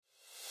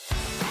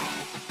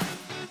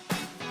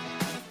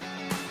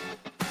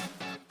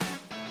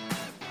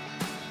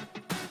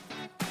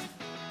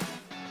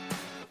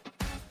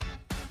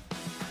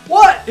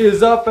What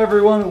is up,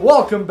 everyone?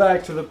 Welcome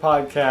back to the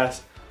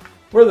podcast.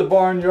 We're the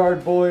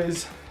Barnyard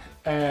Boys,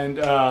 and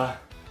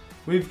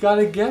we've got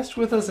a guest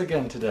with us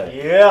again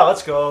today. Yeah,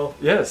 let's go.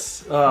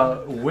 Yes,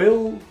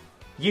 Will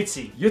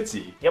Yutzi.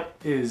 Yep.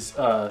 is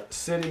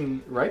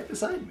sitting right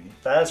beside me.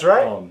 That's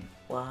right.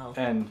 Wow.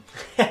 And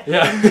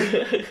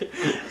yeah,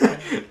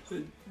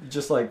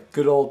 just like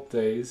good old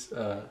days,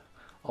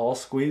 all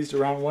squeezed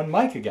around one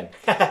mic again.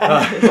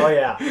 Oh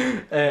yeah.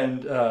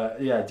 And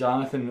yeah,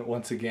 Jonathan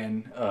once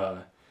again.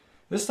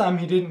 This time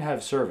he didn't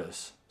have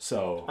service,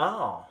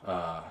 so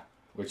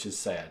which is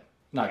sad.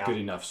 Not good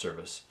enough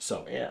service.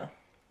 So yeah.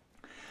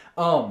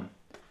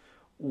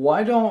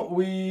 Why don't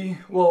we?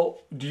 Well,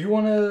 do you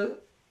want to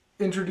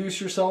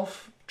introduce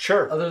yourself?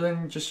 Sure. Other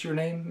than just your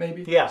name,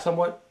 maybe. Yeah.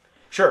 Somewhat.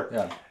 Sure.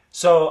 Yeah.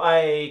 So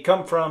I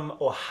come from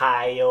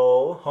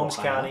Ohio, Holmes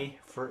Ohio. County.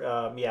 For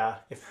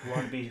if you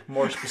want to be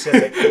more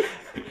specific.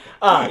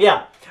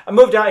 Yeah. I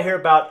moved out here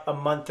about a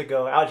month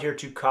ago. Out here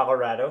to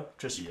Colorado.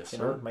 Just Yes, you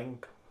sir. know,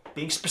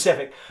 being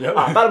specific. Yep.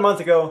 About a month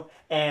ago,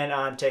 and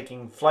I'm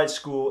taking flight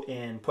school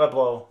in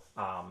Pueblo.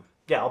 I'll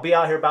be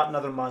out here about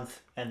another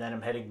month, and then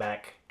I'm heading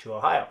back to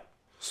Ohio.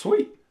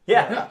 Sweet.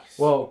 Yeah. Yeah.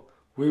 Well,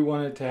 we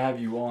wanted to have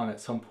you on at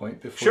some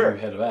point before Sure. you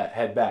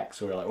head back.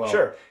 So we're like, well,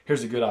 Sure.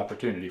 here's a good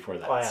opportunity for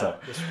that. Oh, yeah. So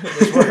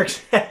This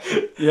works.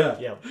 yeah.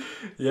 Yeah.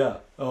 Yeah.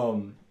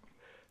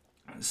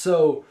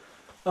 So,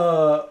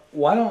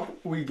 why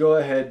don't we go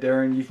ahead,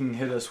 Darren? You can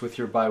hit us with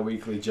your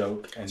bi-weekly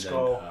joke, and Let's then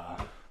go.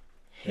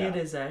 Hit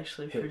is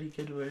actually a pretty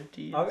good word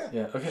to use. Okay.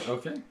 yeah,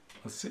 okay.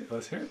 Let's see.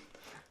 Let's hear it.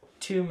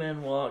 2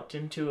 men walked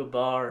into a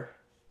bar.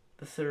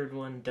 The third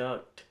one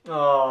ducked.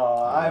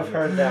 Oh, I've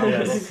heard that one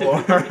Yes.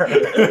 before.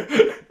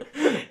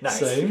 Nice.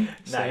 Same.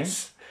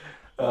 Nice.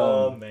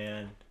 Oh,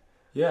 man.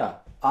 Yeah.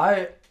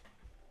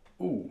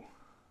 Ooh.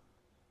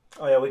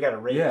 Oh, yeah, we got to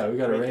rate Yeah, we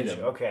got to rate these.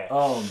 him. Okay.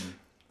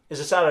 Is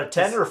this out of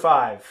 10 or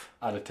 5?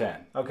 Out of 10.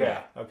 Okay.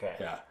 Yeah. Okay.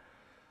 Yeah.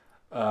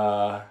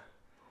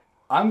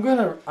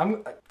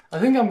 I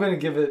think I'm gonna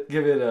give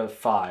it a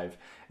 5.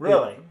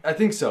 Really? I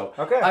think so.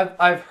 Okay.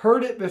 I've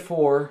heard it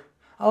before.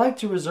 I like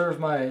to reserve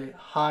my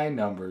high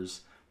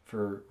numbers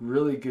for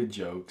really good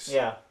jokes.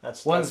 Yeah,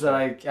 that's Ones that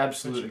I Which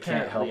absolutely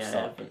can't help apparently I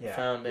stop. haven't Yeah.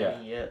 found Yeah.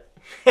 any yet.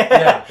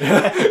 Yeah.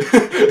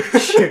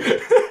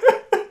 Shoot.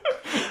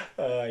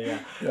 Yeah.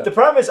 Yeah. The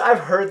problem is I've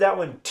heard that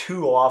one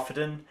too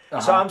often, so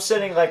Uh-huh. I'm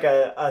setting like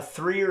a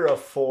 3 or a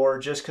 4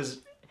 just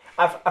because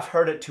I've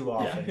heard it too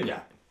often.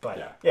 Yeah. But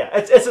Yeah. yeah,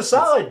 it's a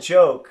solid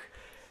joke.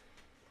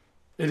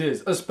 It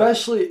is,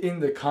 especially in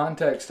the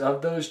context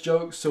of those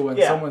jokes. So when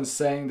Yeah. someone's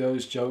saying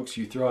those jokes,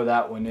 you throw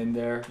that one in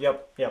there.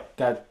 Yep.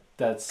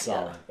 That's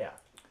solid. Yeah.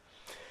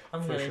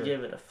 I'm For going to sure.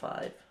 give it a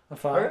 5. A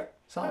 5. Okay.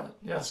 Solid.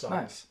 Yeah. That's solid.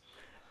 Nice.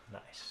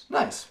 Nice.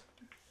 Nice.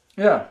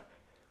 Yeah.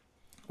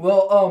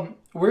 Well,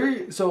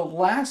 so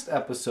last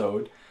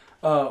episode,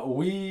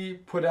 we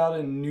put out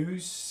a new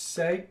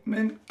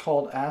segment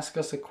called "Ask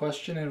Us a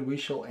Question and We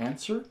Shall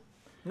Answer,"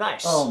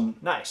 Nice.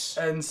 Nice.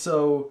 and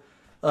so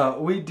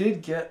we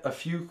did get a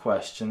few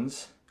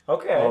questions,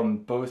 Okay.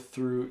 both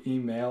through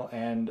email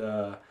and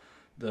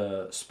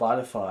the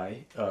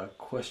Spotify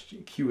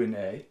question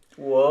Q&A.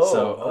 Whoa.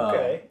 So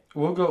okay.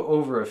 we'll go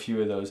over a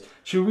few of those.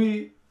 Should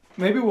we?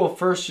 Maybe we'll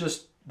first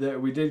just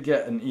that we did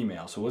get an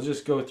email, so we'll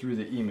just go through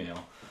the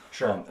email.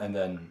 Sure. And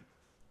then,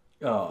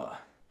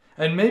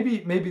 and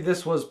maybe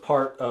this was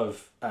part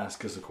of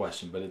Ask Us a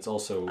Question, but it's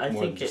also I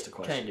more than think just a it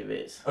question. kind of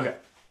is. Okay.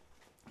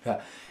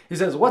 Yeah. He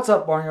says, "What's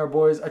up, Barnyard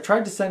Boys? I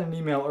tried to send an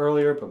email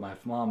earlier, but my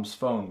mom's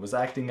phone was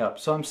acting up,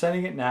 so I'm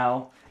sending it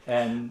now.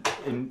 And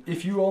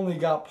if you only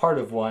got part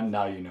of one,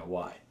 now you know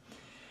why.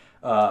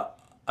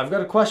 I've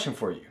got a question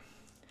for you.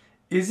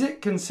 Is it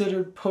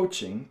considered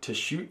poaching to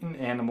shoot an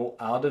animal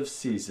out of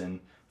season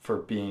for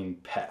being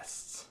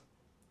pests?"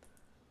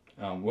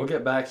 We'll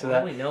get back to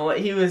that. We know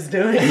what he was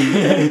doing.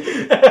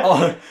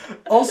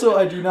 Also,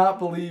 I do not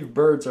believe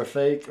birds are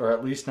fake, or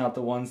at least not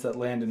the ones that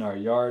land in our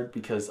yard,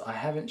 because I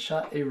haven't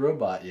shot a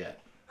robot yet.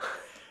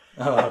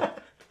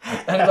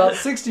 And about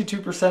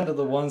 62% of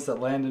the ones that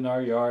land in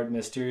our yard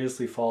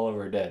mysteriously fall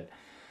over dead.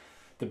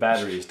 The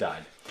batteries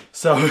died.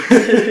 So...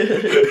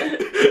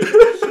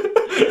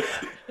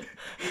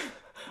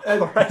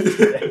 All right.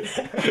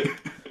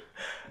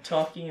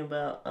 Talking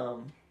about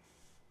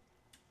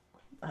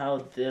how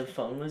the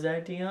phone was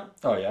acting up,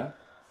 Oh, yeah?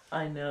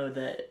 I know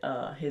that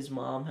his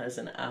mom has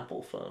an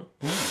Apple phone,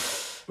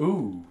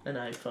 Ooh. an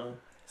iPhone.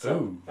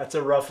 Ooh. That's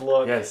a rough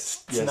look.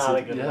 Yes. It's yes, not a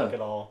it- good yeah. look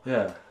at all.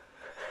 Yeah.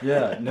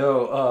 Yeah,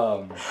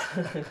 no,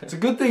 it's a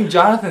good thing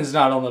Jonathan's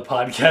not on the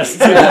podcast.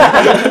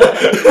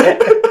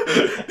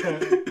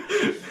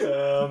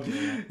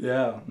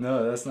 Yeah,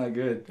 no, that's not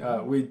good.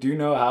 We do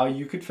know how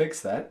you could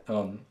fix that.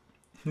 Oh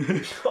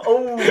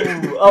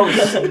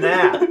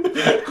snap!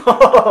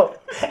 Oh.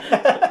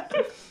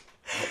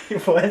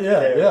 You went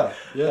there.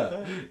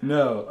 Yeah.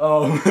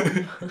 No,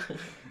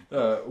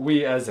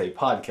 we as a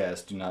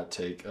podcast do not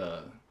take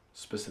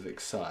specific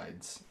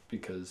sides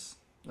because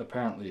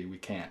apparently we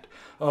can't.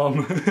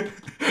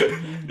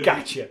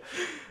 Gotcha.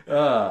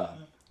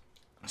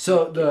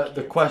 So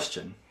the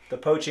question. The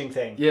poaching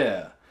thing.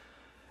 Yeah.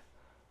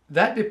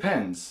 That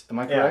depends. Am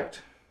I Yeah.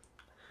 correct?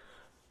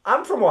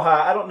 I'm from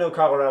Ohio. I don't know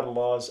Colorado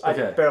laws. I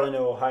Okay. barely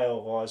know Ohio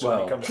laws when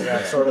Well, it comes to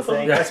that yeah. sort of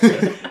thing. Yeah.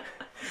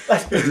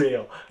 Let's be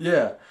real.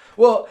 Yeah.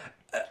 Well,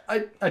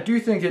 I do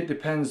think it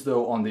depends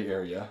though on the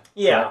area.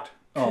 Yeah. Correct?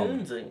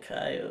 Coons and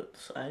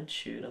coyotes, I'd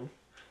shoot them.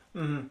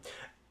 Mhm.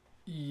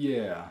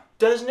 Yeah.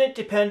 Doesn't it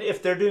depend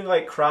if they're doing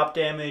like crop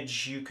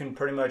damage? You can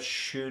pretty much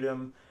shoot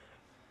them.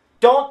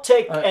 Don't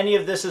take any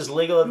of this as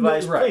legal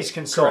advice. right. Please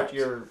consult Correct.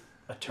 your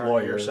attorney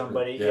Lawyer or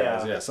somebody.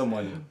 Yeah.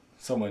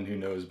 Someone who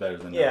knows better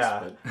than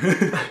Yeah.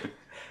 us.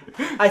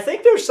 But I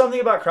think there's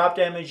something about crop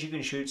damage. You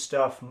can shoot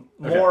stuff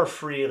more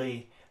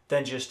freely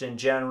than just in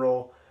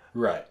general.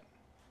 right.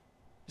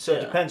 So it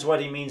Yeah. depends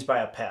what he means by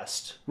a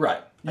pest.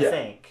 Right. I Yeah.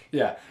 think.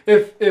 Yeah.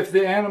 If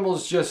the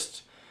animal's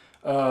just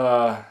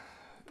on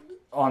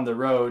the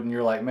road and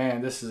you're like,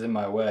 man, this is in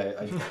my way,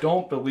 I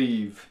don't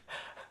believe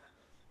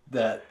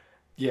that.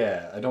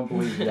 Yeah, I don't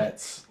believe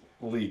that's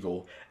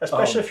legal.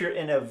 Especially if you're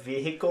in a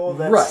vehicle.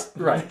 That's,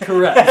 Right.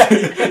 Correct.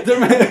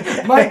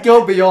 There might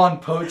go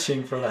beyond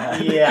poaching for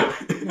that. Yeah.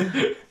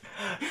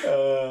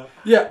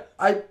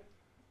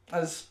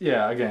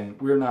 Yeah. Again,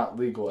 we're not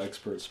legal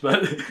experts,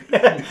 but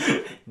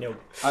No.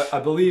 I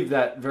believe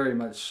that very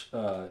much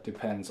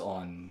depends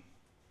on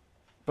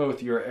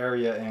both your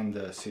area and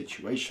the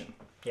situation,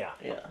 Yeah.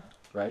 Yeah,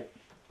 right?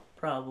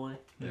 probably.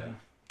 Yeah.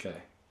 Okay.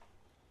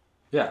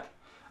 Yeah.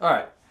 All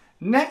right.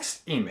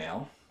 Next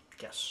email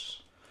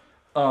Yes.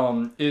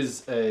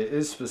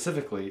 is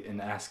specifically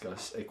an ask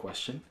us a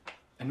question,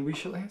 and we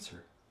shall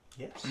answer.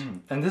 Yes.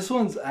 And this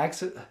one's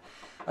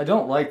I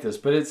don't like this,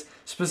 but it's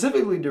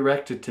specifically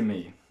directed to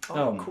me.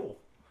 Oh, cool.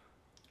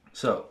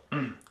 So,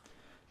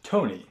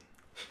 Tony,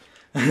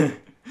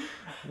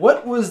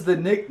 what was the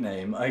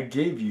nickname I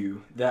gave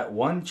you that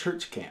one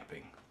church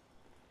camping?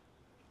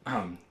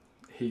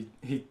 He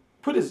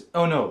put his.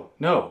 Oh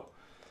no.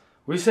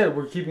 We said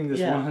we're keeping this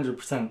Yeah.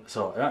 100%.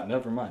 So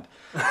never mind.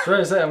 Try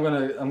to say I'm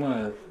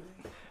gonna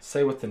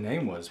say what the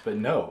name was, but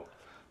no,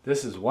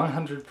 this is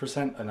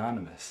 100%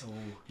 anonymous.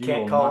 You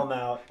Can't will call not- him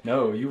out.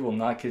 No, you will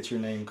not get your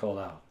name called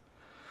out.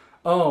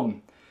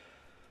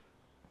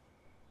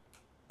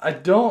 I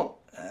don't.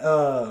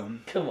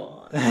 Come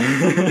on. Do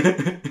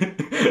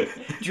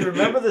you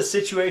remember the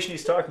situation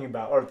he's talking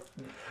about, or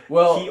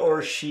Well, he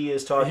or she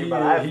is talking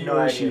about? I have he no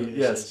or idea. she, Who this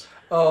yes. is.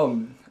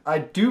 I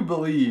do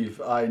believe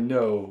I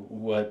know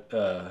what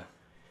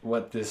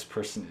this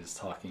person is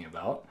talking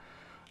about.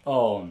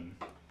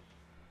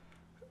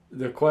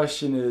 The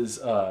question is,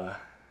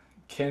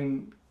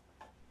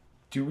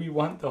 do we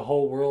want the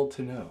whole world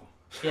to know?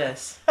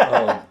 Yes.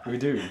 We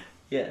do.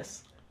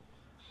 Yes.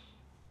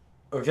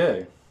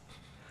 Okay.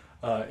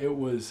 It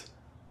was.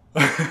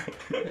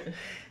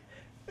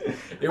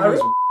 It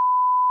was.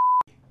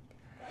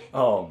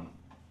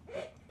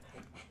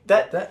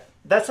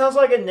 That sounds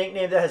like a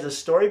nickname that has a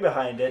story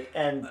behind it,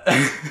 and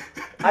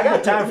I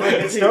got time for a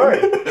good story.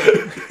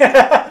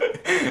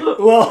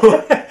 Well,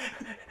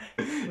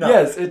 No.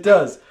 yes, it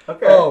does.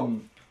 Okay.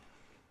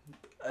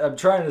 I'm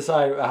trying to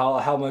decide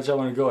how much I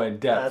want to go in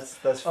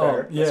depth. That's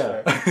fair.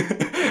 Yeah. That's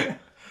fair.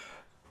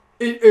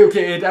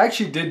 It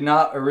actually did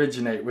not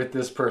originate with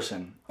this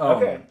person.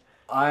 Okay.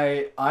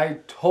 I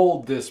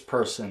told this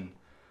person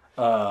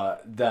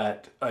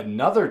that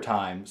another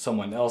time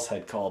someone else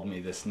had called me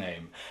this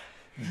name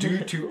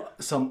due to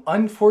some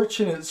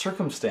unfortunate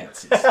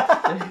circumstances.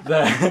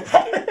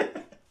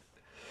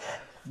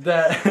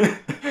 that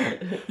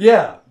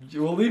yeah,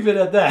 we'll leave it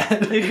at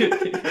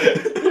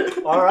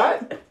that. All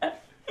right.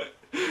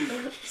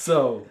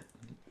 So,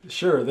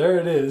 sure, there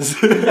it is.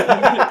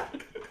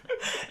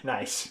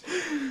 Nice.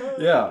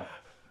 Yeah.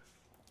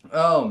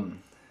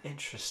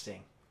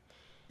 Interesting.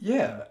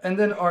 Yeah, and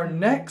then our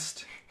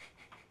next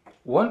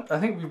one, I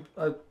think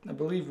I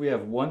believe we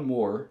have one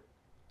more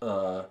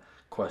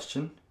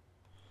question.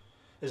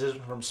 Is this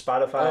from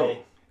Spotify?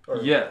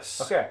 Yes.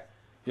 Okay.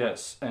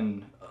 Yes,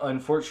 and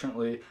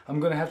unfortunately, I'm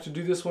going to have to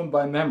do this one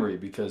by memory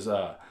because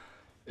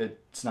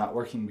it's not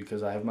working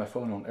because I have my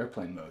phone on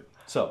airplane mode.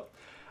 So,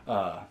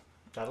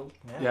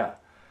 yeah.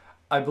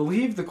 I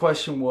believe the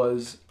question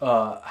was,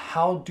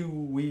 how do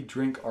we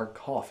drink our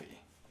coffee?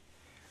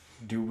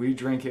 Do we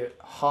drink it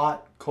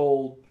hot,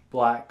 cold,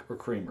 black, or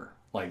creamer?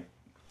 Like,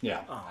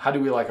 yeah. How do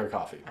we like our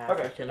coffee?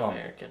 African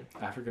American.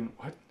 African,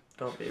 what?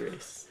 Don't be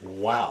racist.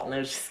 Wow.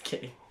 No, just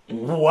kidding.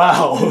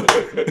 Wow.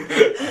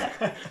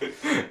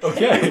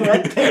 Okay.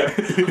 Right there.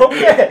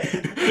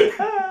 Okay.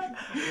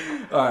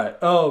 All right.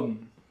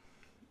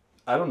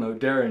 I don't know,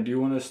 Darren. Do you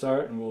want to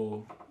start, and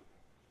we'll,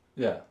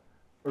 yeah,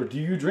 or do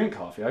you drink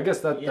coffee? I guess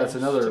that's Yes,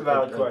 another it's a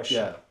valid question.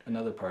 Yeah,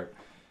 another part.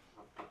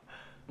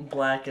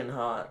 Black and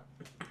hot.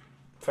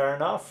 Fair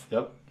enough.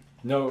 Yep.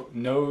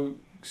 No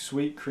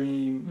sweet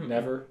cream.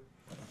 Never.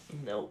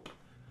 Nope.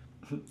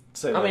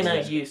 Say I mean, I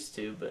that. used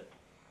to, but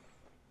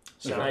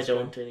Sounds I good.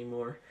 don't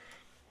anymore.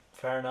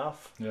 Fair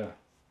enough. Yeah.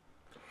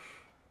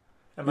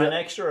 Am I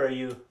next, or are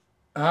you?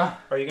 Huh?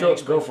 Are you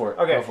gonna Go for it.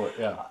 Okay. Go for it.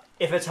 Yeah.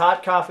 If it's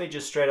hot coffee,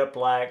 just straight up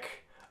black.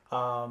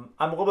 I'm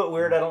a little bit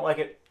weird. I don't like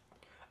it.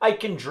 I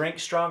can drink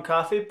strong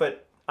coffee,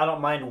 but I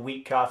don't mind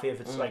weak coffee if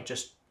it's like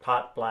just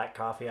hot black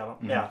coffee. I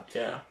don't. Yeah.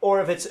 Yeah.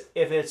 Or if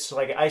it's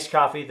like iced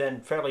coffee,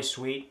 then fairly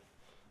sweet.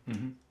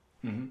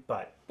 Mm-hmm.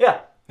 But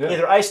yeah, Yeah.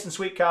 either iced and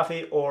sweet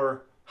coffee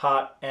or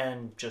hot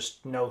and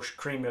just no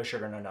cream, no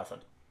sugar, no nothing.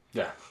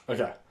 Yeah.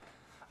 Okay.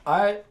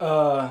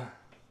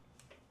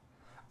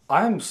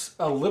 I'm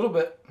a little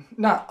bit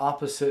not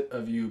opposite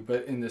of you,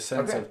 but in the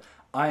sense Okay. of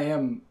I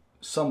am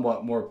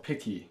somewhat more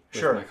picky with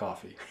Sure. my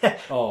coffee.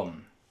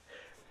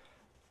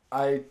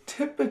 I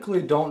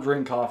typically don't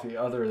drink coffee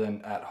other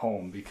than at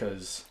home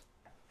because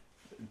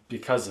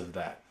of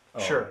that.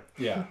 Sure.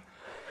 Yeah.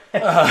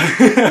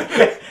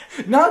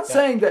 Not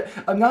saying that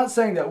I'm not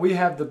saying that we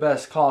have the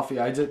best coffee.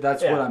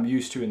 That's Yeah. what I'm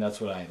used to and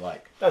that's what I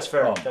like. That's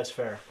fair. Um, That's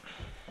fair.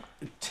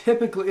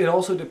 Typically, it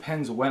also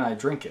depends when I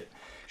drink it.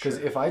 Because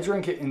Sure. if I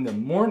drink it in the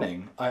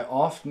morning, I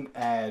often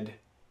add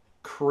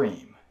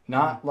cream,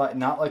 not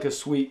like a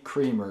sweet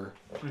creamer,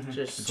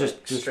 Just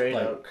just straight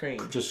like, out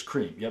cream. just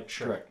cream. Yep,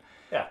 correct.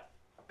 Yeah.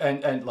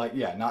 And like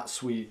not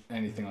sweet,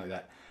 anything like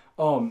that.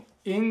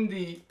 In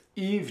the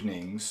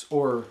evenings,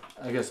 or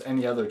I guess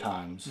any other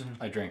times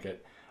I drink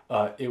it,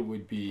 it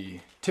would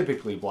be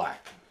typically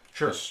black.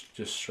 Sure.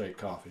 Just straight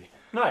coffee.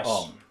 Nice.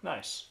 um,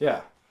 Nice.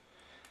 Yeah.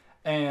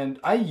 And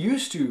I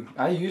used to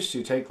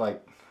take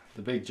like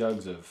the big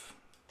jugs of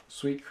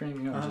sweet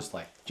cream,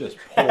 just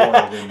pour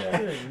it in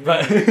there.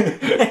 But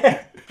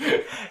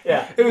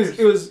Yeah.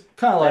 it was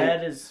kind of like,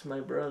 That is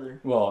my brother.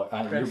 well,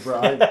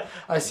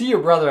 I see your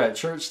brother at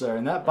church there,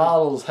 and that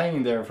bottle's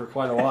hanging there for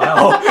quite a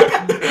while.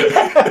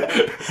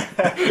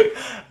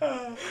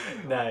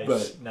 Nice.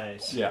 But-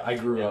 nice. Yeah, I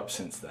grew up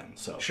since then,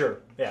 so Sure.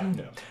 Yeah.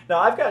 Yeah. Now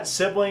I've got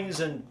siblings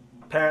and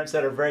parents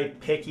that are very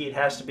picky. It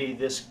has to be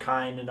this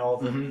kind and all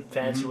the Mm-hmm.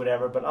 fancy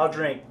whatever. But I'll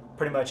drink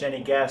pretty much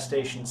any gas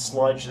station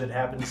sludge that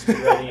happens to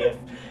be ready.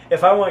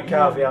 If I want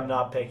coffee, I'm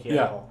not picky at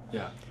yeah, all.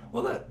 yeah.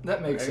 Well,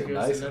 that makes There it goes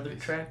nice. at another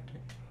least. tractor.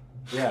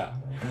 Yeah,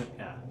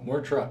 Yeah.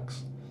 more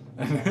trucks.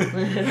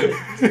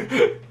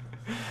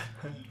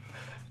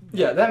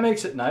 Yeah, that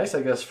makes it nice,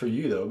 I guess, for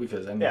you though,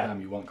 because anytime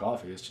you want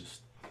coffee, it's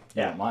just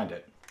you Yeah. don't mind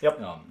it. Yep.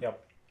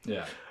 Yep.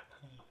 Yeah.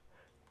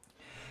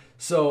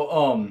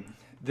 So,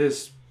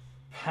 this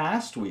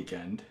past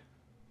weekend,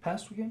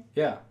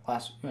 yeah,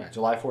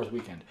 July 4th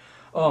weekend.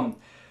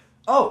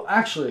 Oh,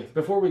 actually,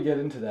 before we get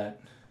into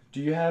that, do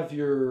you have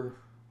your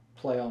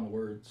play on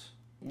words?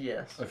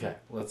 Yes. Okay,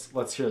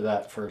 let's hear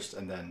that first,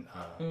 and then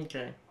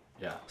Okay.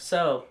 yeah.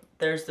 So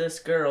there's this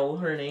girl.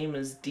 Her name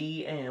is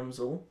Dee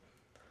Amsel.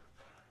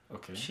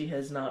 Okay. She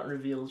has not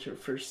revealed her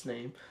first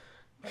name.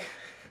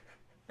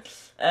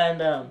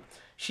 And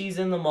she's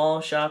in the mall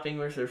shopping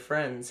with her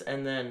friends,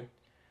 and then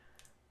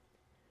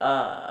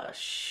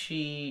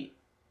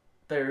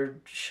they're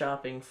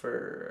shopping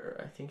for,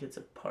 I think it's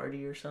a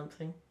party or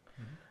something.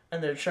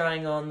 And they're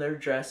trying on their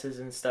dresses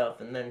and stuff,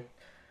 and then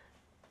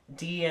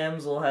Dee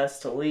Amsel has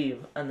to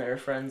leave, and their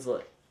friends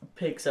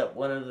picks up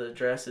one of the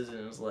dresses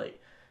and is like,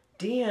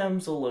 Dee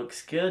Amsel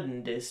looks good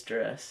in this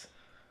dress.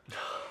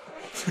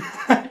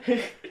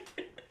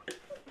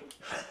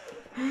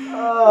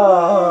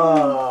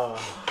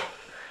 Oh.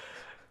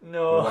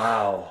 No.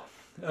 Wow.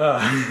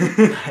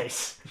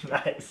 Nice.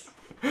 Nice.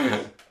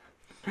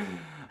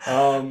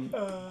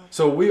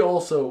 So we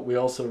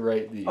also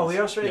rate these. Oh, we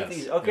also rate Yes,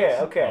 these. Okay.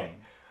 yes. Okay.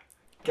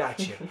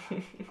 Gotcha.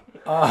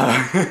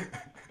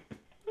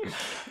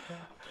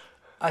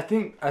 I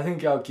think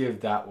I'll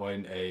give that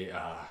one a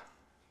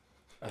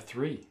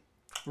 3.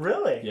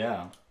 Really?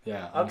 Yeah.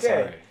 I'm Okay.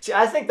 sorry. See,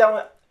 I think that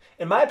one,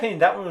 in my opinion,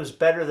 that one was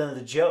better than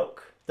the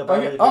joke. The Okay.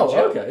 Barley Bean Oh,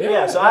 joke. okay.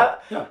 Yeah, So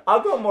yeah.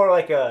 I'll go more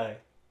like I'll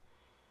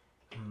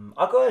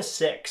go a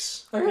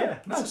 6. Okay, Yeah.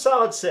 It's a nice.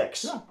 solid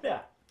 6. Yeah. Yeah.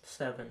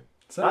 7.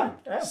 7.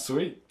 Yeah.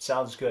 Sweet.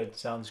 Sounds good.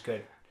 Sounds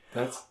good.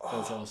 That's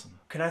awesome.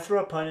 Can I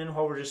throw a pun in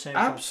while we're just saying?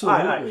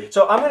 Absolutely. All right.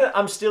 So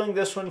I'm stealing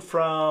this one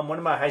from one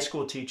of my high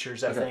school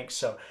teachers, I Okay. think.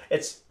 So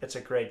it's a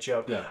great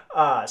joke.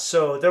 Yeah.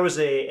 So there was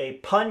a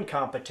pun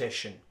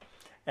competition,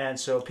 and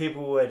so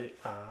people would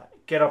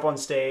get up on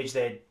stage.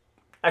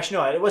 Actually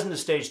no, it wasn't a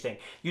stage thing.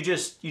 You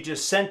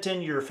just sent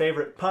in your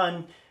favorite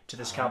pun to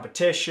this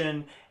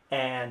competition,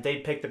 and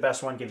they'd pick the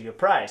best one, give you a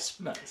prize.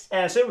 Nice.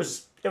 And so it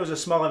was a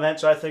small event,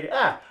 so I figured,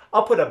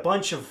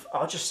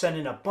 I'll just send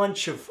in a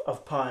bunch of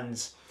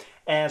puns.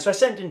 And so I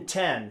sent in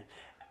 10,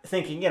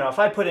 thinking, if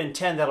I put in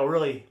 10, that'll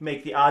really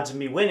make the odds of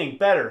me winning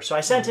better. So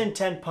I sent in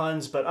 10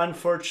 puns, but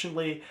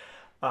unfortunately,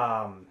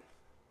 I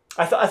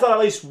thought at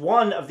least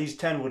one of these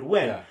 10 would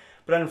win. Yeah.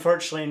 But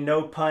unfortunately,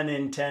 no pun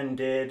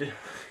intended.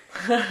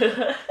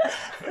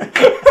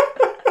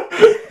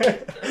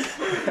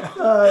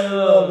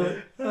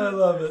 I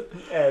love it.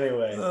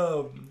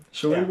 Anyway.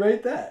 Should we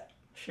rate that?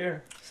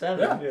 Sure. 7.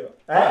 Yeah.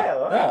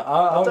 Yeah.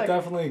 I'll take-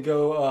 definitely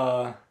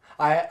go.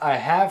 I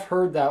have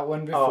heard that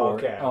one before.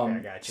 okay, I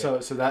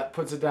gotcha. So that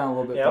puts it down a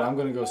little bit, Yep. but I'm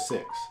gonna go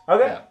 6.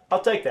 Okay. Yeah.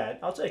 I'll take that.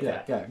 I'll take Yeah.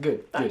 that. Yeah.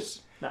 Good. Nice.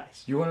 Good.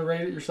 Nice. You want to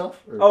rate it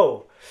yourself? Or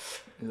Oh,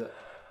 is that...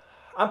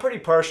 I'm pretty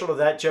partial to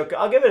that joke.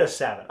 I'll give it a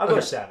 7. I'll go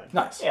Okay. 7.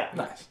 Nice. Yeah.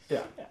 Nice.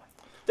 Yeah.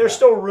 There's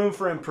still room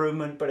for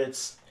improvement, but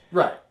it's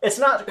Right. It's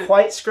not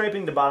quite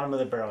scraping the bottom of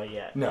the barrel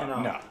yet. No, you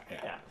know? no.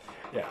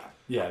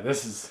 Yeah.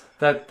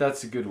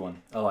 That's a good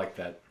one. I like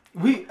that.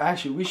 We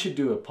should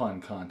do a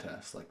pun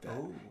contest like that.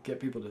 Ooh. Get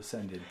people to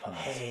send in puns.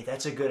 Hey,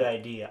 that's a good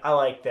idea. I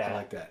like that. I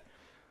like that.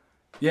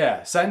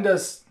 Yeah, send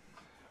us.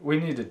 We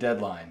need a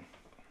deadline.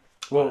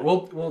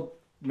 We'll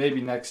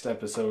maybe next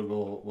episode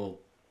we'll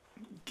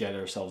get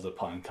ourselves a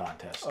pun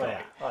contest going.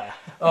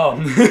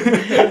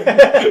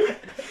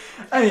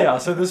 Anyhow,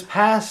 so this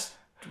past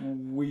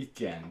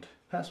weekend,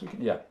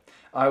 yeah,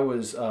 I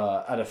was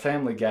at a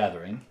family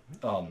gathering,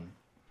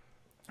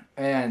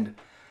 and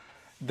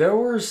there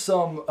were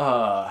some,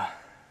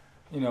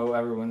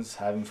 everyone's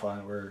having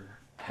fun. We're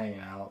hanging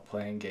out,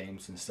 playing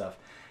games and stuff,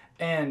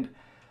 and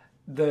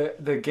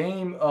the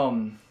game.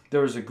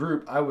 There was a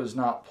group I was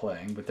not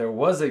playing, but there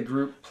was a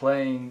group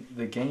playing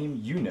the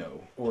game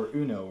Uno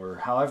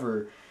or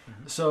however.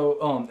 Mm-hmm.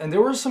 So and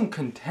there were some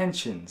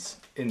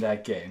contentions in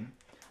that game.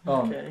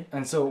 Okay.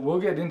 And so we'll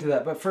get into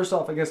that. But first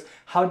off, I guess,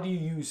 how do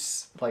you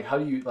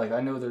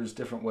I know there's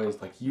different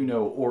ways, like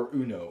Uno or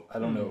Uno. I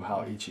don't know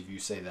how each of you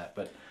say that,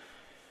 but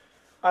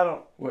I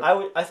don't.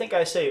 I think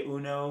I say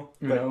Uno.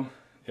 Uno.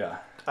 Yeah.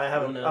 I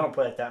haven't. Uno. I don't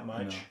play it that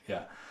much. Uno.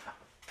 Yeah.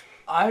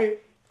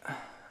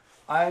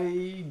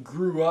 I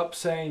grew up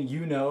saying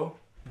Uno,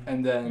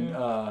 and then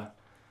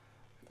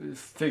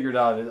figured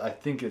out I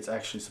think it's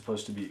actually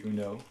supposed to be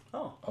Uno.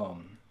 Oh.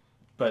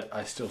 But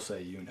I still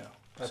say Uno.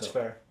 That's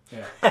fair.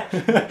 Yeah.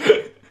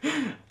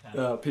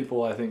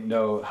 People, I think,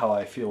 know how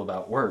I feel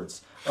about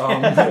words,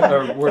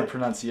 or word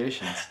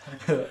pronunciations.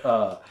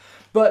 So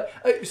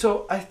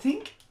I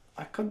think,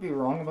 I could be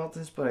wrong about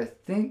this, but I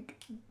think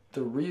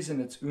the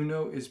reason it's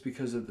Uno is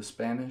because of the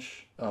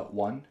Spanish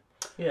one.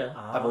 Yeah.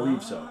 I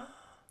believe so.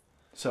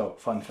 So,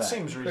 fun fact.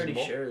 Seems reasonable.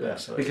 Pretty sure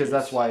that's what because it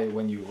that's is. why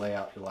when you lay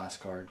out your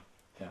last card.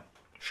 Yeah.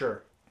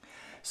 Sure.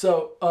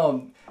 So,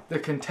 the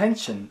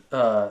contention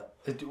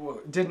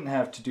it didn't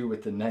have to do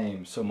with the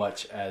name so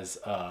much as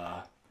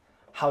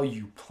how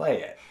you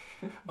play it.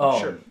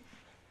 Sure.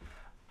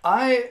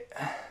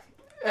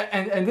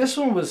 And this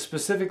one was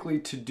specifically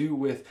to do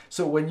with,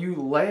 so when you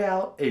lay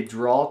out a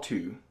draw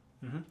two,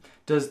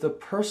 does the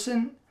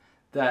person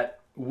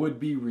that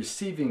would be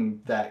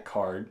receiving that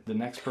card, the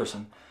next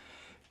person,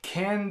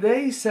 can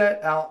they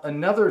set out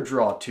another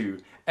draw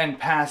two and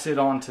pass it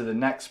on to the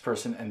next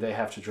person and they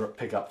have to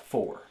pick up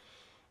 4?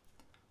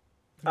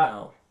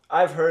 No.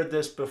 I've heard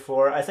this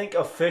before. I think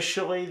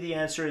officially the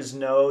answer is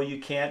no, you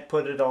can't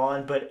put it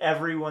on, but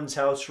everyone's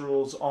house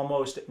rules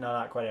almost, no,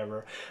 not quite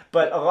ever,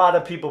 but a lot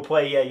of people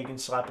play, you can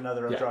slap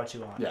another draw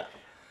two on. Yeah.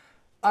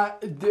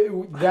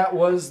 That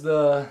was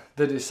the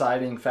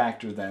deciding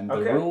factor then. The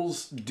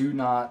rules do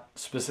not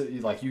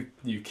specifically, like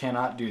you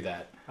cannot do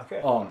that.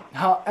 Okay.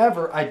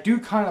 However, I do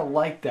kind of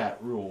like that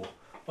rule,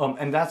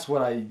 and that's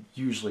what I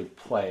usually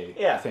play,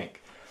 I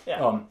think.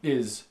 Yeah.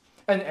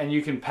 And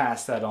you can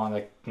pass that on.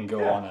 It can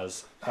go on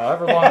as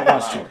however long it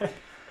wants to.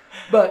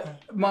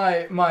 But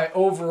my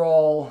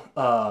overall,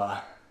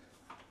 I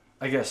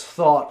guess,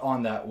 thought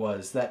on that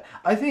was that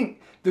I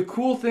think the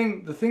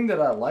thing that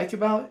I like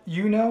about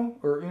Uno,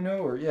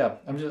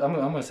 I'm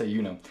gonna say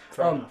Uno,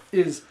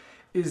 is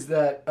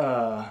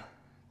that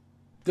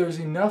there's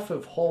enough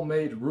of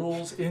homemade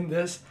rules in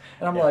this,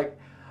 and I'm like,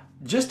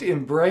 just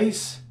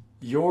embrace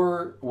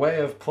your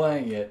way of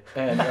playing it,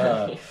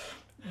 and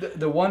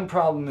the one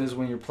problem is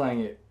when you're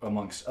playing it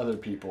amongst other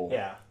people.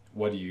 Yeah.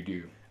 What do you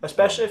do?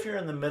 Especially if you're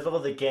in the middle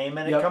of the game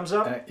and it comes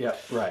up.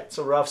 Right. It's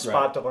a rough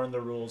spot to learn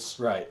the rules.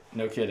 Right.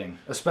 No kidding.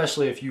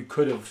 Especially if you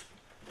could have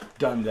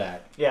done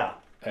that. Yeah.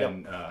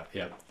 And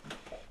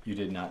you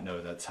did not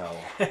know that's how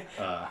it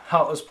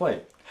was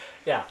played.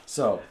 Yeah.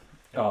 So,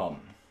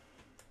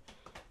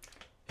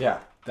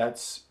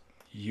 that's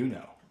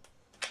Uno,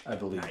 I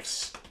believe.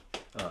 Nice.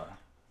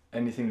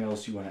 Anything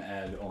else you want to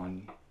add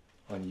on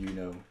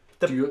Uno?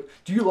 Do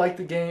you like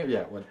the game?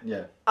 Yeah.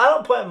 I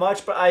don't play it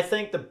much, but I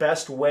think the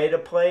best way to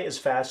play is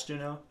Fast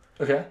Uno.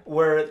 Okay.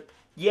 Where,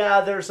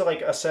 there's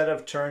like a set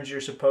of turns you're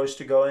supposed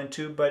to go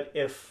into, but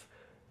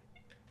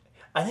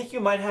I think you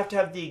might have to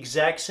have the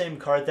exact same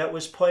card that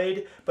was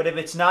played, but if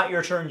it's not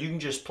your turn, you can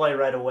just play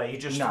right away. You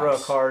just throw a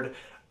card,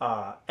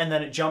 and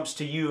then it jumps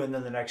to you, and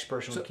then the next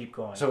person will keep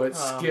going. So it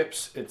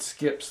skips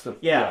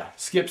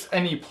skips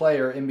any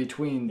player in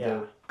between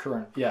the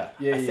current.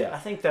 I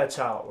think that's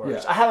how it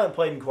works. Yeah. I haven't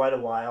played in quite a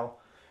while,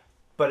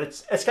 but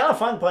it's kind of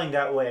fun playing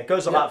that way. It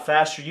goes a lot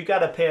faster. You got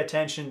to pay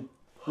attention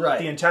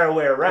the entire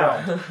way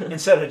around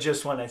instead of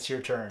just when it's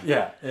your turn.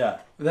 Yeah.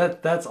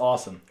 That's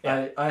awesome.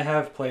 Yeah. I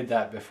have played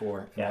that before,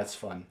 and that's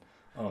fun.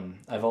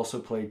 I've also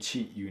played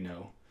Cheat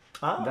Uno.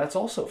 And that's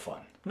also fun.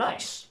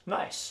 Nice.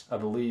 I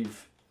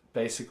believe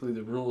basically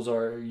the rules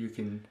are you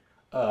can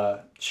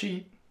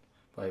cheat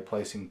by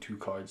placing 2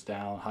 cards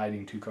down,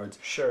 hiding 2 cards,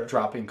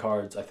 dropping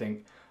cards, I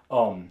think.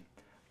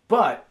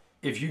 But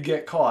if you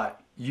get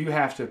caught, you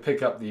have to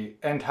pick up the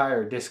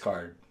entire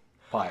discard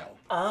pile.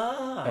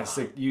 And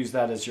use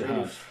that as your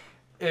hand.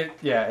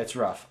 It's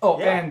rough.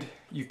 And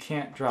you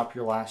can't drop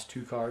your last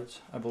 2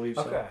 cards, I believe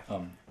so. Okay.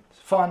 It's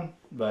fun,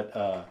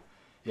 but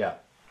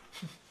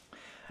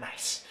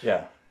Nice.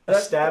 Yeah.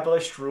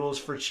 Established rules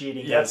for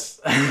cheating.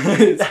 Yes.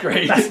 It's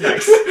great. That's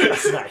nice.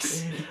 That's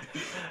nice.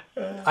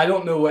 I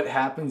don't know what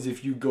happens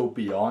if you go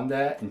beyond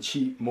that and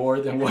cheat more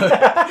than what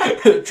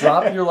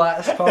drop your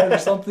last card or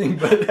something,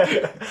 but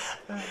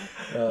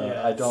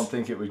I don't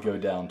think it would go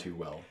down too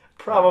well.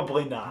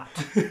 Probably not.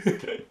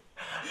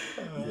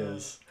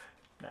 Yes.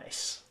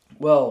 Nice.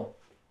 Well,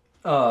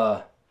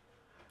 I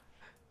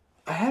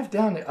have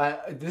down.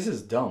 This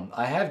is dumb.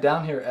 I have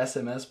down here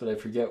SMS, but I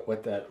forget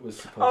what that was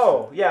supposed to.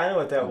 Oh, yeah, I know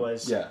what that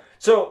was. Yeah.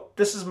 So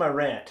this is my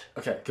rant.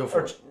 Okay, go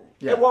for it.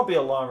 Yeah. It won't be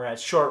a long rant,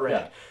 short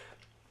rant. Yeah.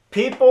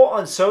 People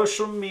on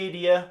social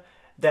media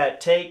that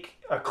take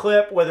a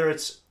clip, whether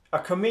it's a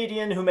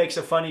comedian who makes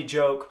a funny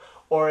joke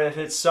or if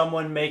it's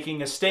someone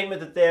making a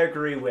statement that they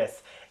agree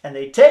with, and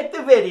they take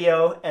the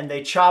video and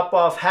they chop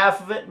off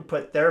half of it and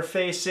put their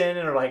face in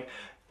and are like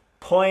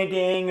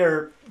pointing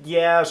or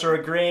yes or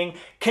agreeing,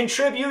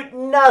 contribute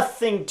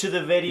nothing to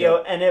the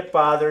video, and it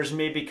bothers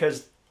me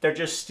because they're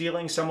just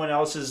stealing someone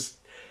else's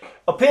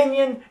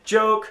opinion,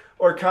 joke,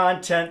 or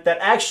content that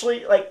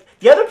actually, like,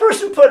 the other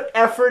person put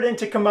effort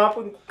into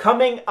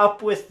coming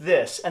up with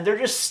this, and they're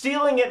just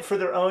stealing it for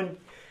their own.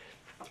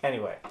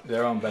 Anyway,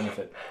 Their own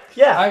benefit.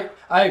 yeah,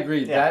 I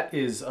agree. Yeah. That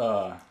is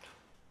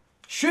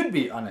should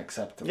be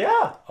unacceptable.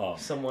 yeah.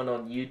 Someone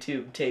on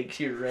YouTube takes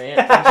your rant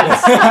and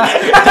just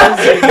does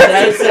the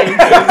exact same thing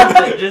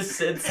that just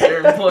sits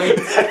there and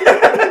points.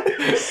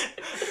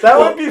 That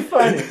would be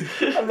funny.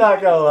 I'm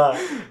not gonna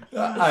lie.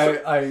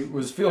 I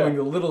was feeling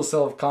a little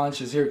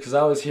self-conscious here because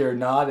I was here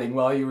nodding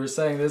while you were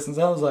saying this, and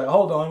so I was like,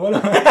 "Hold on, what?"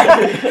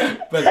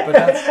 but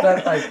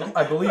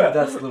I believe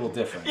that's a little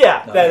different.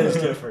 Yeah, that is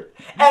different.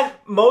 And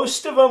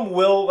most of them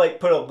will like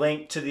put a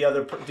link to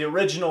the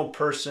original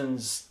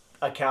person's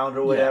account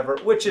or whatever,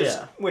 which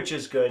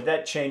is good.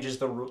 That changes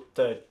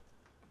the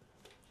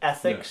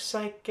ethics,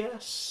 I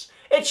guess.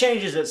 It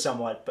changes it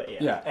somewhat, but yeah.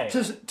 Yeah,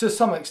 Anyway. to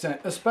some extent,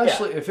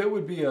 especially if it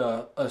would be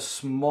a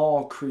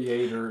small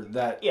creator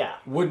that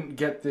wouldn't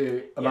get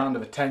the amount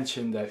of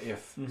attention that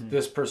if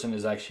this person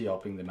is actually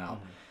helping them out.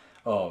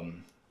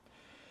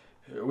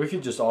 We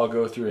could just all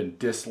go through and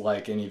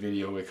dislike any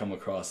video we come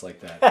across like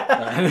that.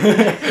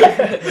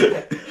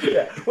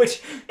 Yeah.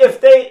 Which if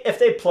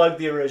they plug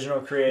the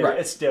original creator, Right.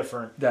 it's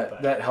different.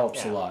 That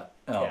helps a lot.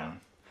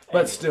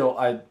 But still,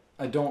 I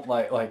don't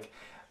like.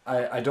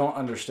 I don't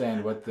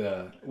understand what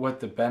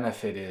the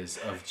benefit is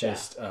of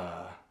just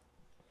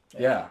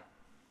yeah.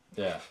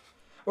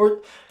 Or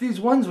these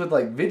ones with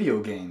like video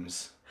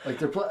games, like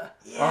they're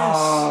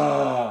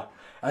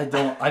I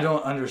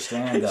don't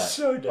understand that. It's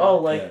so dumb. Oh,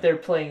 like they're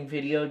playing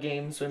video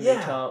games when they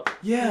talk.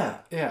 Yeah.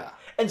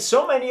 And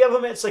so many of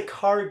them, it's a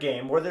car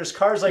game where there's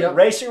cars like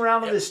racing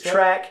around on this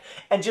track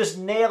and just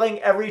nailing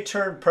every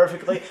turn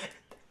perfectly.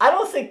 I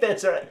don't think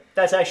that's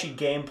actually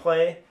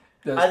gameplay.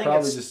 That's I think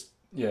probably it's just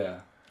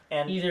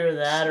and Either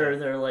that or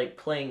they're like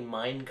playing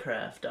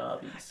Minecraft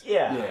obbies.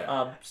 yeah.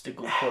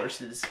 Obstacle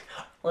courses.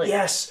 Like,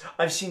 Yes,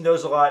 I've seen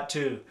those a lot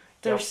too.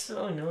 they're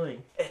so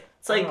annoying.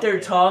 It's like they're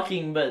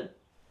talking, but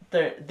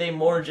they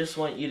more just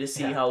want you to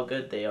see how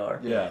good they are.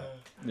 Yeah.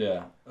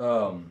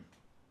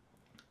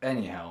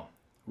 Anyhow,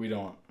 we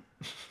don't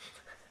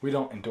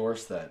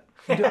endorse that.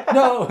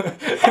 No.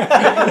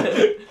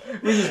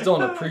 We just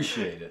don't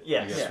appreciate it.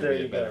 Yes, I guess there would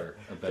be you a better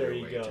There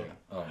you way go.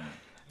 to.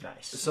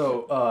 Nice.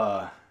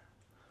 So,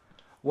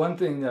 one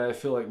thing that I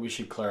feel like we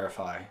should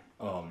clarify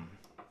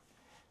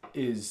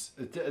is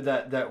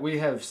that we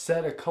have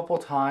said a couple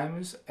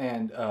times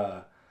and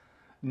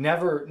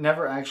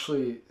never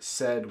actually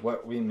said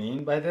what we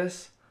mean by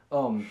this.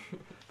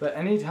 But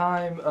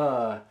anytime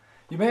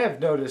you may have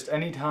noticed,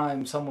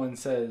 anytime someone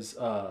says,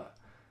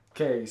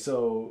 "Okay,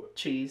 so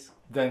Cheese.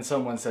 then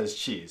someone says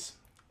cheese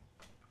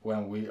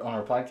when we on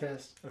our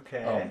podcast.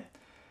 Okay.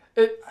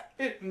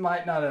 It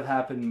might not have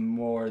happened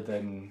more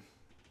than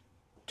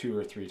 2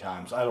 or 3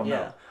 times. I don't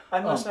know. I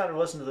must not have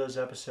listened to those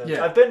episodes.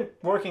 Yeah. I've been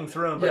working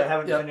through them, but I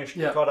haven't finished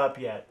yeah. caught up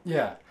yet.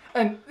 Yeah,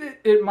 and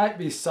it might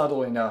be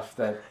subtle enough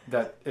that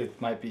it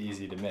might be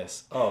easy to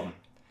miss.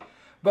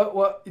 But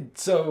what?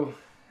 So,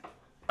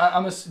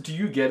 do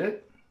you get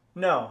it?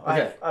 No,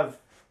 Okay. I'm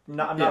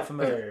not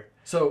familiar. Okay.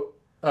 So,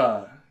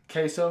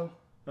 queso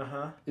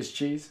is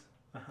cheese.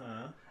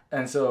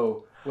 And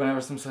so whenever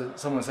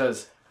someone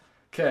says,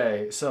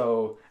 "Okay,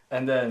 so,"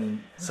 and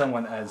then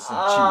someone adds some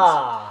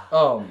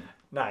cheese.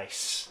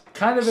 Nice.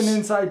 Kind of an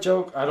inside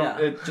joke. I don't.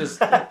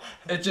 Yeah.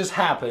 It just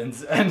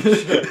happens, and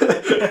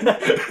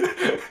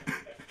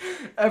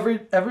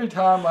every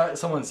time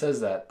someone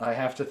says that, I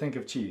have to think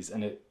of cheese,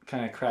 and it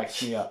kind of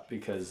cracks me up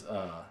because.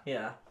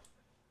 Yeah.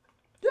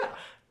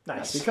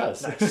 Nice.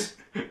 Because. Nice.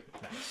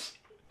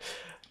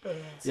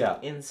 It's Yeah.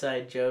 an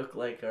inside joke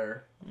like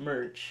our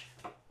merch.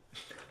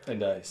 And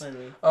dice. I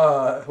mean,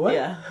 What?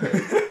 yeah.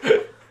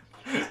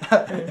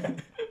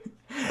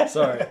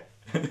 Sorry.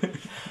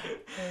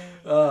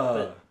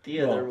 But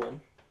the other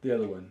one, The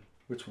other one.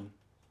 Which one?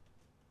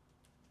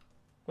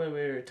 when we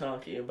were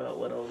talking about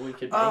what all we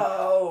could be.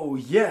 Oh,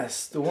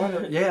 yes. The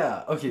one.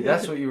 Yeah. Okay,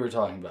 that's what you were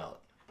talking about.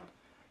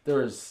 There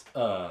was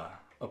a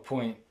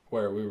point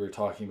where we were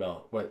talking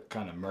about what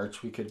kind of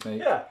merch we could make.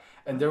 Yeah.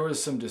 And there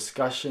was some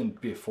discussion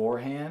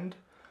beforehand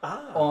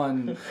Ah.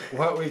 on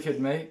what we could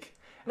make.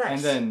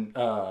 Nice. And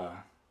then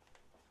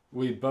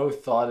we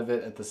both thought of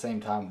it at the same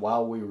time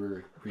while we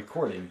were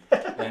recording.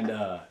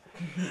 And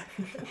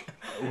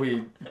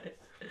we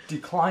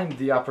declined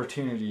the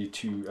opportunity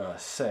to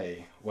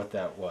say what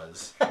that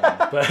was.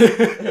 But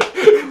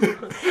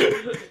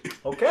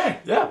Okay.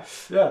 yeah.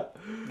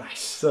 Nice.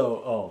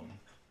 So,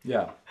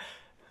 yeah.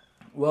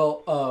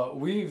 Well,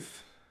 we've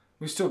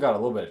still got a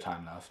little bit of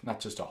time left, not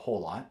just a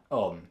whole lot.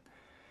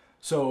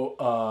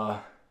 So,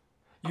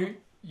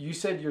 you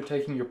said you're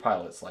taking your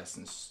pilot's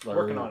license. Or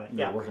Working on it,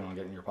 You're yeah. working on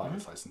getting your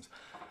pilot's license.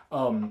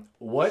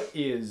 What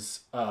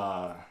is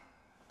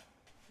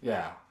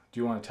yeah? Do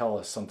you want to tell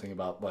us something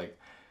about like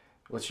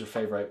what's your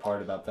favorite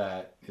part about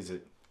that? Is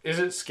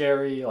it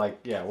scary? Like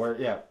yeah, what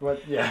yeah.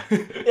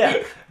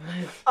 Yeah.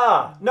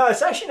 No,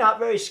 it's actually not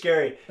very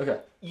scary. Okay.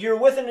 You're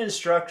with an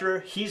instructor.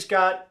 He's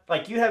got,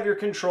 like, you have your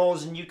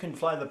controls and you can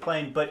fly the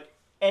plane, but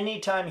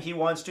anytime he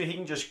wants to, he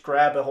can just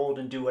grab a hold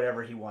and do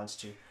whatever he wants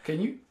to.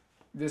 Can you?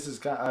 This is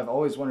kind I've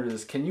always wondered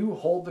this. Can you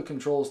hold the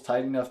controls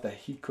tight enough that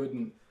he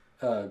couldn't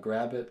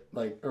grab it?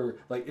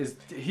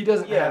 He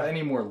doesn't Yeah. have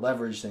any more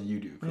leverage than you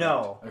do? Correct?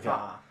 No. Okay.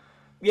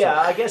 Yeah,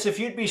 I guess if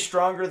you'd be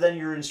stronger than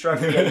your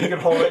instructor, yeah, you could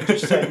hold it and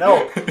just say,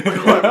 no.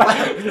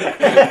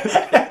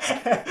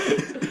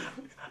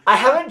 I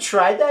haven't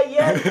tried that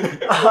yet.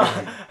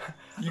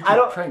 You I can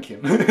don't- prank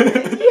him.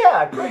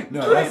 Yeah, great.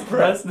 No, great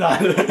that's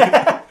not.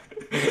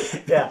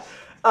 Yeah.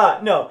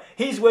 No,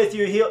 he's with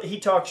you. He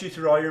talks you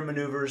through all your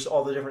maneuvers,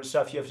 all the different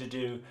stuff you have to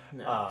do.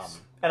 Nice.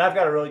 And I've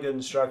got a really good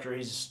instructor.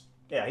 He's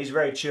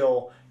very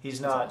chill.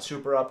 He's not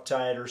super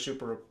uptight or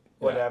super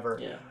whatever.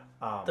 Yeah.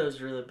 Um, Those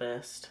are the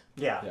best.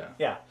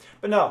 yeah.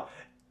 But no,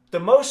 the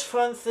most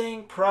fun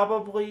thing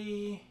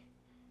probably...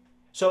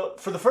 So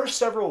for the first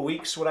several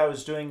weeks, what I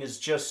was doing is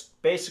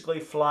just basically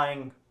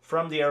flying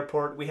from the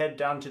airport. We head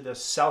down to the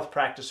South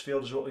Practice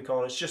Field is what we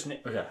call it. It's just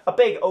Okay. a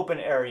big open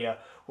area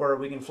where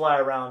we can fly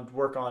around,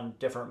 work on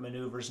different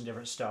maneuvers and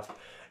different stuff.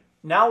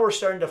 Now we're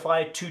starting to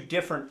fly to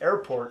different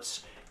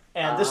airports,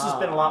 and this has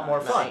been a lot more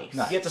fun.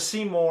 Nice. You get to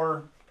see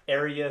more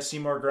area, see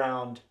more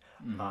ground.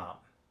 Mm-hmm.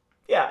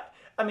 Yeah,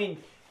 I mean,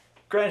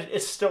 granted,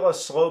 it's still a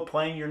slow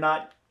plane. You're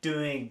not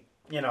doing,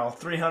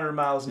 300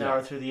 miles an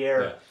hour through the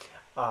air.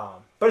 Yeah.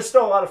 But it's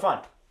still a lot of fun.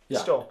 Yeah.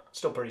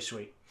 Still pretty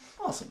sweet.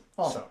 Awesome.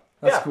 So,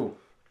 That's yeah. cool.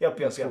 Yep.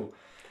 That's cool.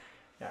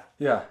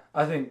 Yeah,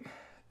 I think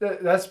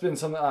that's been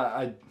something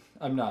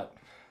I'm not.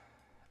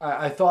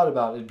 I thought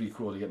about it'd be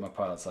cool to get my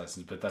pilot's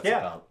license, but that's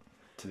about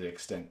to the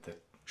extent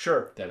that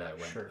Sure. I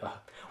went. Sure.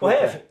 Well,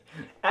 hey,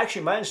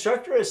 actually, my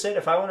instructor has said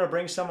if I want to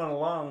bring someone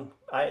along,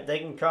 they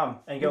can come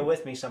and go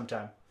with me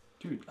sometime.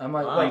 Dude, I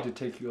might need to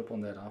take you up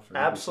on that offer.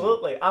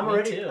 Absolutely.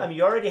 Me too.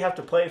 You already have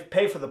to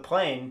pay for the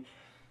plane,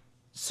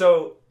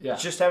 so Yeah.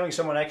 just having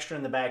someone extra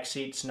in the back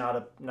seat's not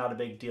a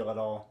big deal at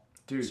all.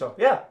 Dude. So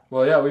yeah,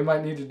 Well, yeah, we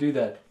might need to do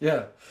that.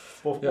 Yeah.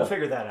 we'll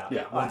figure that out.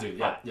 Yeah, we'll All do. right,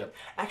 Yeah. all right. Yep.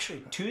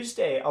 Actually,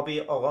 Tuesday I'll be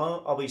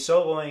alone. I'll be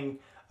soloing,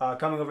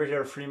 coming over here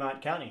to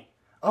Fremont County.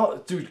 Oh,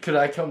 dude, could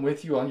I come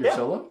with you on your Yeah.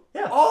 solo?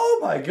 Yeah. Oh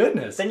my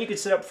goodness. Then you can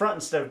sit up front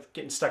instead of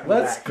getting stuck in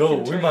Let's the back. go.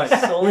 can We turn might.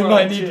 solo We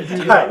might into need to a do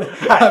duo.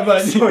 that. I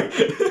might need.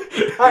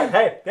 All right,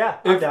 hey, yeah,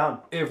 I'm down.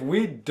 If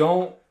we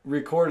don't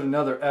record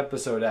another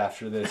episode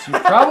after this, you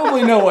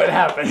probably know what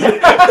happened.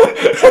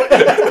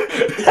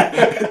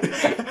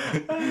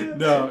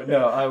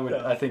 No, I would.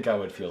 I think I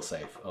would feel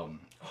safe.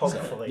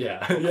 Hopefully.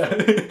 Yeah.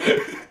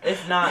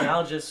 If not,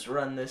 I'll just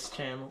run this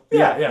channel.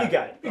 Yeah. You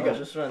got it. I'll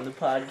just run the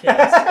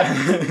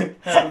podcast.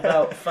 Have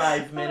about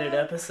 5-minute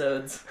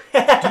episodes.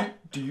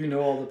 Do you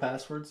know all the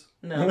passwords?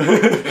 No. Dude,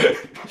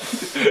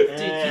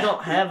 you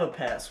don't have a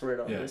password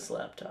on this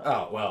laptop.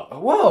 Oh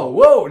well.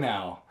 Whoa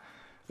now.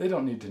 They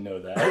don't need to know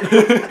that.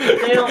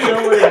 They don't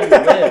know where you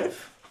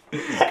live.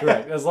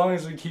 Correct. As long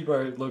as we keep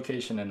our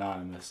location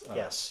anonymous.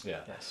 Yes. Yeah.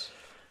 Yes.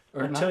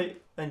 Or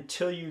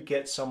Until you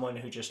get someone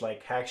who just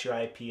like hacks your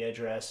IP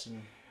address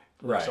and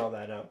looks Right. all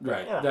that up.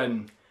 Right. Yeah.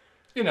 Then,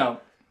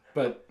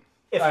 but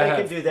If I they have-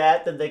 can do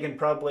that, then they can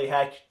probably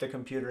hack the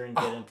computer and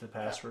get into the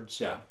passwords.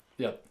 So yeah.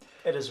 Yep.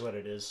 It is what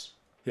it is.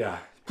 Yeah.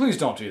 Please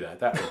don't do that.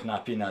 That would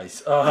not be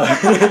nice.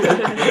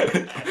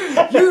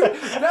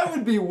 That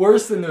would be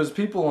worse than those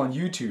people on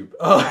YouTube.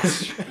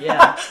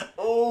 Yeah.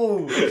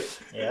 Oh.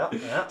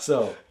 Yeah.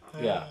 So,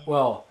 yeah.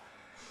 Well,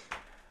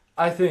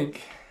 I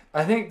think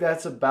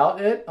that's about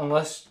it.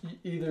 Unless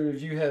either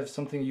of you have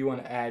something you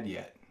want to add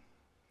yet.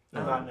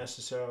 Not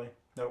necessarily.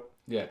 Nope.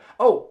 Yeah.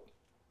 Oh,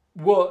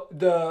 well,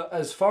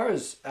 as far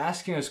as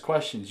asking us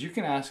questions, you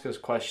can ask us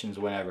questions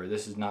whenever.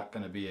 This is not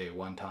going to be a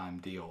one-time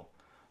deal.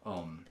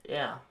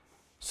 Yeah.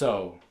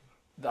 So,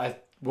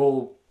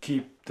 we'll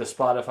keep the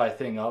Spotify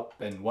thing up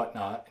and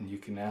whatnot, and you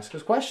can ask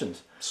us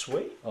questions.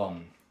 Sweet.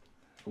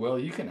 Well,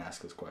 you can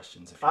ask us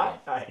questions if you want.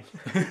 I'm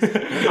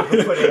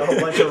putting a whole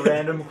bunch of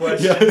random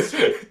questions.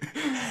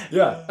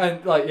 Yeah,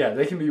 and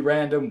they can be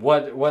random,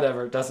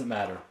 whatever, it doesn't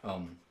matter.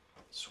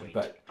 Sweet.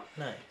 But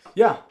Nice.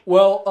 yeah,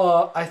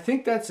 well, I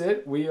think that's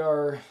it. We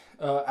are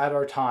at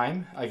our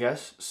time, I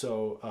guess.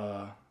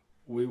 So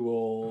we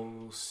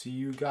will see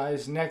you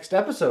guys next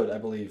episode, I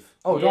believe.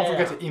 Oh, don't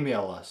forget to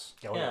email us.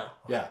 Yeah.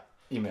 Yeah,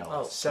 email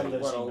Oh, us. Send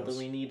those what all emails. do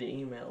we need to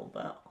email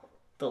about?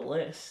 The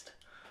list.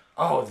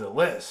 Oh, the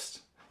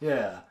list.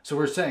 Yeah. So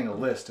we're saying a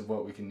list of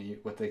what they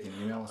can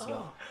email us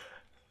about.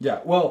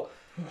 Yeah. Well,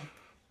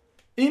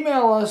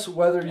 email us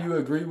whether you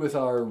agree with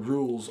our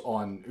rules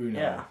on Uno.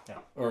 Yeah.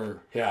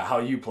 Or how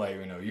you play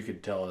Uno. You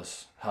could tell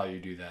us how you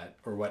do that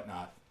or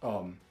whatnot.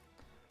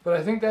 But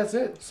I think that's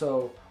it.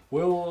 So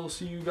we'll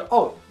see you guys.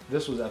 Oh,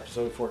 this was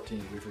episode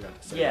 14. We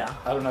forgot to say. Yeah. That.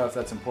 I don't know if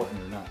that's important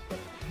or not, but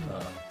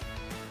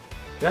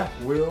yeah,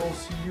 we'll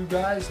see you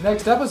guys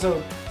next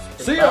episode.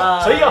 See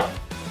ya. Bye. See ya.